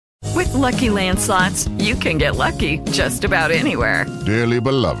With Lucky Land Slots, you can get lucky just about anywhere. Dearly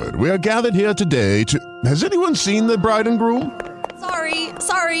beloved, we are gathered here today to... Has anyone seen the bride and groom?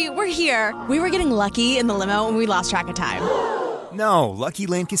 Sorry, we're here. We were getting lucky in the limo and we lost track of time. No, Lucky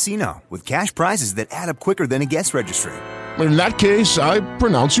Land Casino, with cash prizes that add up quicker than a guest registry. In that case, I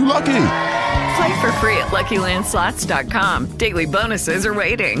pronounce you lucky. Play for free at LuckyLandSlots.com. Daily bonuses are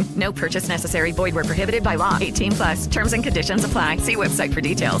waiting. No purchase necessary. Void where prohibited by law. 18+. Terms and conditions apply. See website for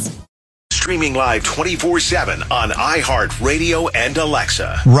details. Streaming live 24/7 on iHeartRadio and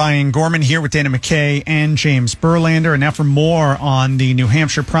Alexa. Ryan Gorman here with Dana McKay and James Berlander. And now for more on the New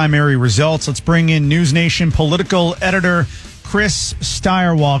Hampshire primary results, let's bring in NewsNation political editor Chris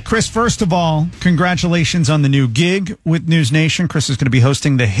Stirewalt. Chris, first of all, congratulations on the new gig with NewsNation. Chris is going to be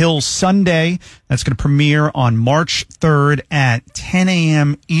hosting the Hill Sunday. That's going to premiere on March 3rd at 10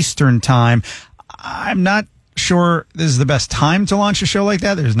 a.m. Eastern Time. I'm not sure this is the best time to launch a show like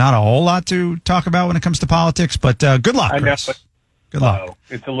that. There's not a whole lot to talk about when it comes to politics, but good luck, Chris. Good luck.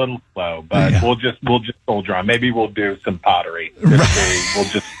 It's a little slow, but we'll just soldier on. Maybe we'll do some pottery.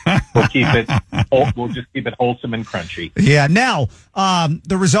 We'll keep it wholesome and crunchy. Yeah. Now,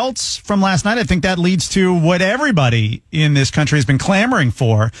 the results from last night, I think that leads to what everybody in this country has been clamoring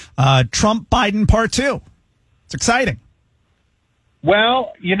for: Trump-Biden Part 2. It's exciting.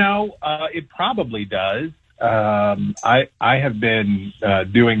 Well, it probably does. I have been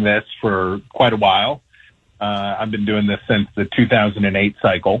doing this for quite a while. I've been doing this since the 2008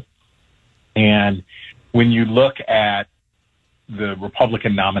 cycle. And when you look at the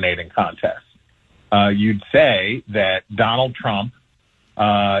Republican nominating contest, you'd say that Donald Trump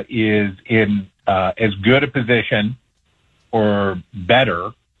is in as good a position or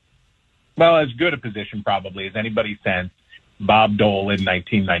better, well, as good a position probably as anybody since Bob Dole in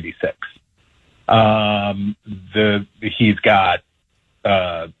 1996. He's got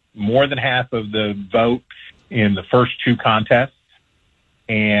more than half of the vote in the first two contests,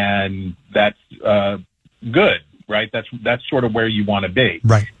 and that's good, right? That's sort of where you want to be.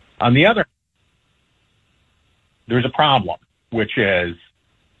 Right. On the other, there's a problem, which is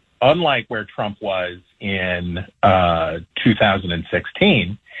unlike where Trump was in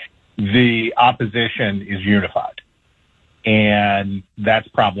 2016, the opposition is unified, and that's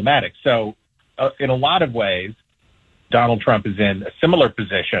problematic. So in a lot of ways, Donald Trump is in a similar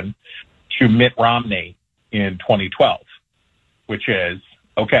position to Mitt Romney in 2012, which is,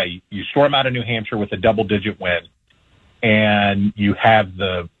 okay, you storm out of New Hampshire with a double-digit win, and you have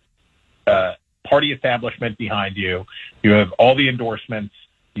the party establishment behind you. You have all the endorsements.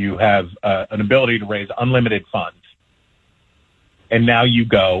 You have an ability to raise unlimited funds. And now you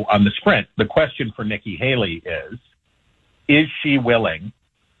go on the sprint. The question for Nikki Haley is she willing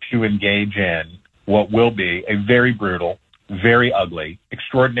to engage in what will be a very brutal, very ugly,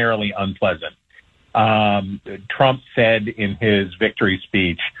 extraordinarily unpleasant. Trump said in his victory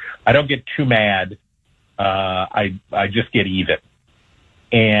speech, I don't get too mad. I just get even.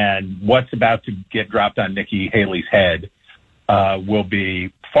 And what's about to get dropped on Nikki Haley's head will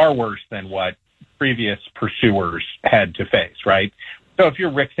be far worse than what previous pursuers had to face, right? So if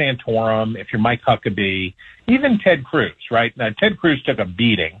you're Rick Santorum, if you're Mike Huckabee, even Ted Cruz, right? Now, Ted Cruz took a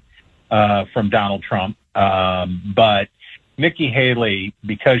beating from Donald Trump, but Nikki Haley,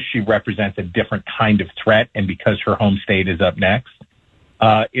 because she represents a different kind of threat and because her home state is up next,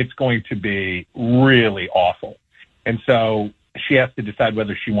 it's going to be really awful. And so she has to decide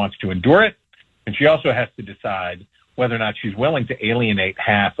whether she wants to endure it, and she also has to decide whether or not she's willing to alienate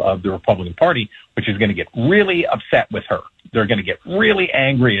half of the Republican Party, which is going to get really upset with her. They're going to get really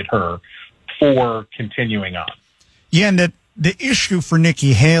angry at her for continuing on. Yeah, and the issue for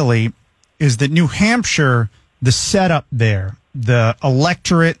Nikki Haley is that New Hampshire, the setup there, the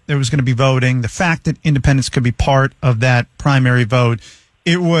electorate that was going to be voting, the fact that independents could be part of that primary vote,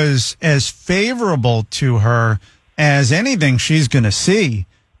 it was as favorable to her as anything she's going to see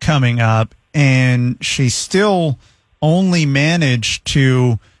coming up. And she still only managed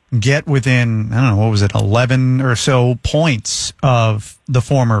to get within, I don't know, what was it, 11 or so points of the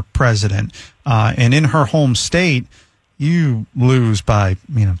former president. And in her home state, you lose by,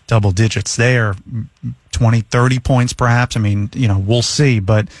 double digits there, 20, 30 points perhaps. I mean, we'll see,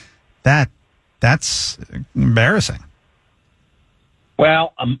 but that's embarrassing.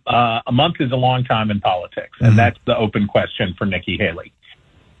 Well, a month is a long time in politics, and that's the open question for Nikki Haley,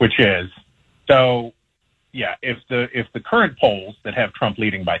 which is, so, yeah, if the current polls that have Trump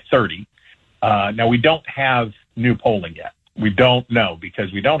leading by 30, now we don't have new polling yet. We don't know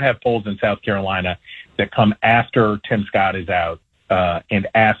because we don't have polls in South Carolina that come after Tim Scott is out and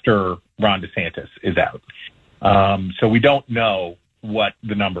after Ron DeSantis is out. So we don't know what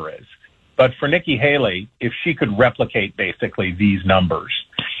the number is. But for Nikki Haley, if she could replicate basically these numbers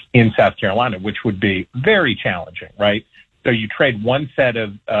in South Carolina, which would be very challenging, right? So you trade one set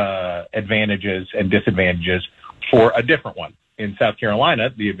of advantages and disadvantages for a different one. In South Carolina,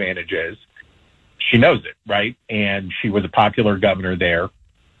 the advantage is she knows it, right? And she was a popular governor there,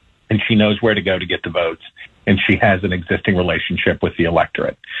 and she knows where to go to get the votes, and she has an existing relationship with the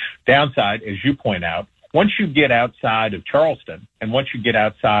electorate. Downside, as you point out, once you get outside of Charleston and once you get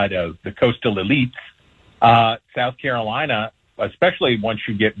outside of the coastal elites, South Carolina, especially once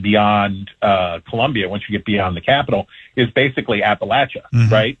you get beyond Columbia, once you get beyond the capital, is basically Appalachia,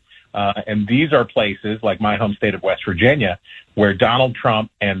 right? And these are places like my home state of West Virginia where Donald Trump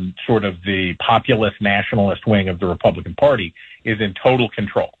and sort of the populist nationalist wing of the Republican Party is in total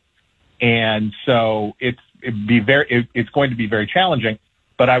control. And so it's going to be very challenging.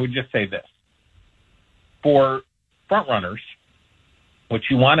 But I would just say this. For frontrunners, what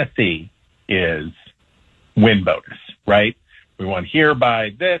you want to see is win bonus, right? We won here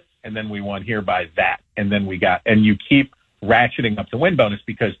by this, and then we won here by that. And then and you keep ratcheting up the win bonus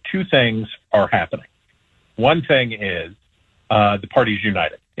because two things are happening. One thing is the party's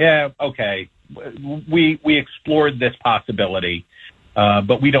united. Yeah, okay, we explored this possibility,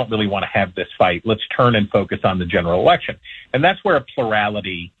 but we don't really want to have this fight. Let's turn and focus on the general election. And that's where a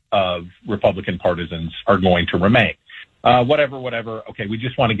plurality of Republican partisans are going to remain. Whatever. Okay, we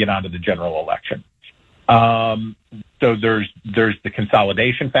just want to get on to the general election. So there's the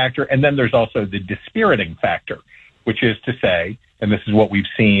consolidation factor, and then there's also the dispiriting factor, which is to say, and this is what we've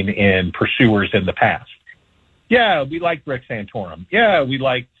seen in pursuers in the past. Yeah, we liked Rick Santorum. Yeah, we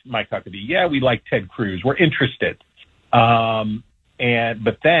liked Mike Huckabee. Yeah, we liked Ted Cruz. We're interested.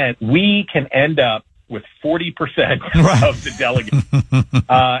 But then we can end up with 40% of the delegates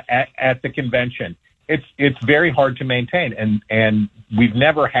at the convention. It's very hard to maintain, and we've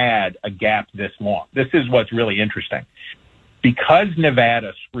never had a gap this long. This is what's really interesting. Because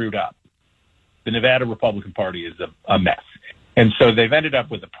Nevada screwed up, the Nevada Republican Party is a mess. And so they've ended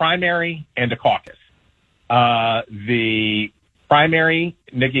up with a primary and a caucus. The primary,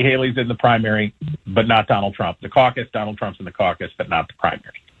 Nikki Haley's in the primary, but not Donald Trump. The caucus, Donald Trump's in the caucus, but not the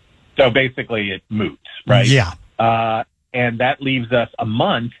primary. So basically it moots, right? Yeah. And that leaves us a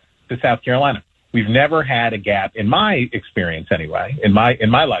month to South Carolina. We've never had a gap, in my experience anyway, in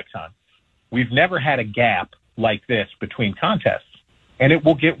my lifetime, we've never had a gap like this between contests. And it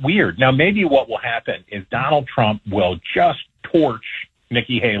will get weird. Now, maybe what will happen is Donald Trump will just torch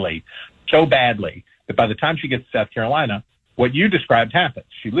Nikki Haley so badly that by the time she gets to South Carolina, what you described happens.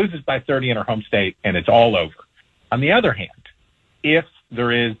 She loses by 30 in her home state, and it's all over. On the other hand, if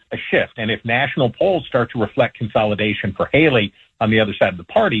there is a shift, and if national polls start to reflect consolidation for Haley on the other side of the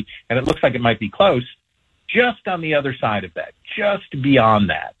party, and it looks like it might be close, just on the other side of that, just beyond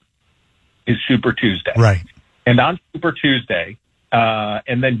that, is Super Tuesday. Right. And on Super Tuesday,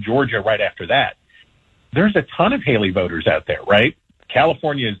 and then Georgia right after that, there's a ton of Haley voters out there, right?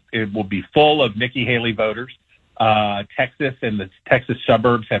 California, it will be full of Nikki Haley voters. Texas and the Texas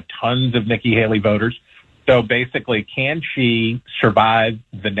suburbs have tons of Nikki Haley voters. So basically, can she survive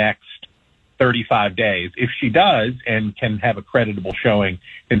the next 35 days? If she does and can have a creditable showing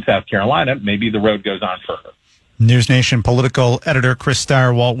in South Carolina, maybe the road goes on for her. NewsNation political editor Chris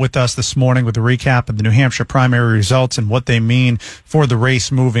Stirewalt with us this morning with a recap of the New Hampshire primary results and what they mean for the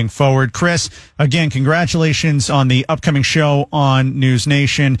race moving forward. Chris, again, congratulations on the upcoming show on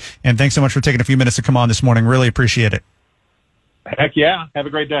NewsNation, and thanks so much for taking a few minutes to come on this morning. Really appreciate it. Heck yeah. Have a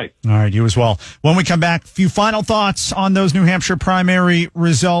great day. All right, you as well. When we come back, a few final thoughts on those New Hampshire primary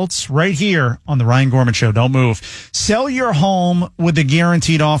results right here on the Ryan Gorman Show. Don't move. Sell your home with a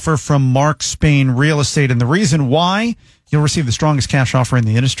guaranteed offer from Mark Spain Real Estate. And the reason why, you'll receive the strongest cash offer in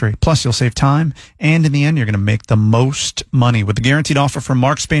the industry. Plus, you'll save time. And in the end, you're going to make the most money. With the guaranteed offer from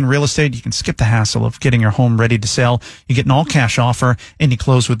Mark Spain Real Estate, you can skip the hassle of getting your home ready to sell. You get an all-cash offer, and you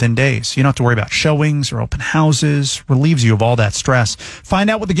close within days. You don't have to worry about showings or open houses. Relieves you of all that stress. Find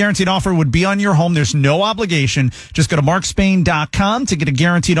out what the guaranteed offer would be on your home. There's no obligation. Just go to markspain.com to get a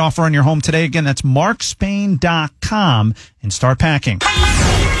guaranteed offer on your home today. Again, that's markspain.com, and start packing.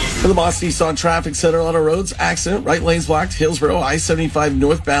 For the Boston Nissan Traffic Center, on our roads, accident, right lanes blocked, Hillsborough, I-75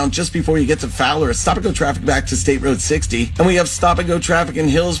 northbound, just before you get to Fowler. Stop-and-go traffic back to State Road 60. And we have stop-and-go traffic in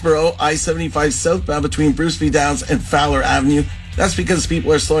Hillsborough, I-75 southbound between Bruce V. Downs and Fowler Avenue. That's because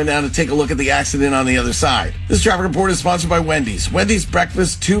people are slowing down to take a look at the accident on the other side. This traffic report is sponsored by Wendy's. Wendy's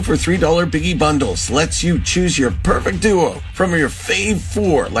breakfast 2 for $3 biggie bundles lets you choose your perfect duo from your fave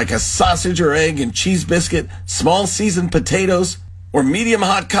 4, like a sausage or egg and cheese biscuit, small seasoned potatoes, or medium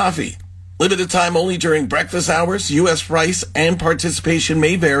hot coffee. Limited time only during breakfast hours. U.S. price and participation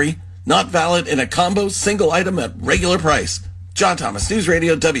may vary. Not valid in a combo single item at regular price. John Thomas, News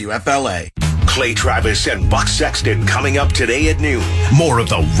Radio WFLA. Clay Travis and Buck Sexton coming up today at noon. More of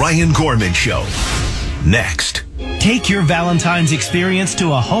the Ryan Gorman Show. Next. Take your Valentine's experience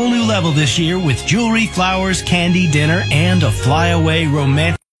to a whole new level this year with jewelry, flowers, candy, dinner, and a flyaway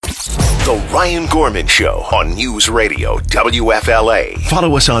romantic. The Ryan Gorman Show on News Radio WFLA.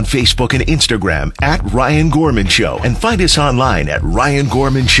 Follow us on Facebook and Instagram at Ryan Gorman Show and find us online at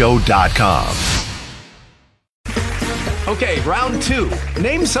RyanGormanShow.com. Okay, round 2.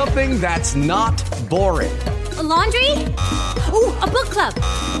 Name something that's not boring. A laundry? Ooh, a book club.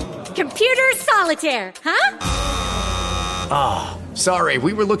 Computer solitaire, huh? Ah, sorry,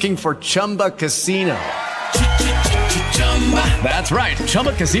 we were looking for Chumba Casino. That's right,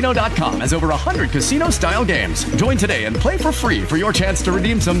 ChumbaCasino.com has over 100 casino-style games. Join today and play for free for your chance to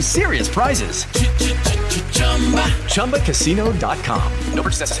redeem some serious prizes. ChumbaCasino.com. No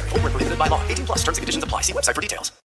purchase necessary. Void where prohibited by law. 18+ terms and conditions apply. See website for details.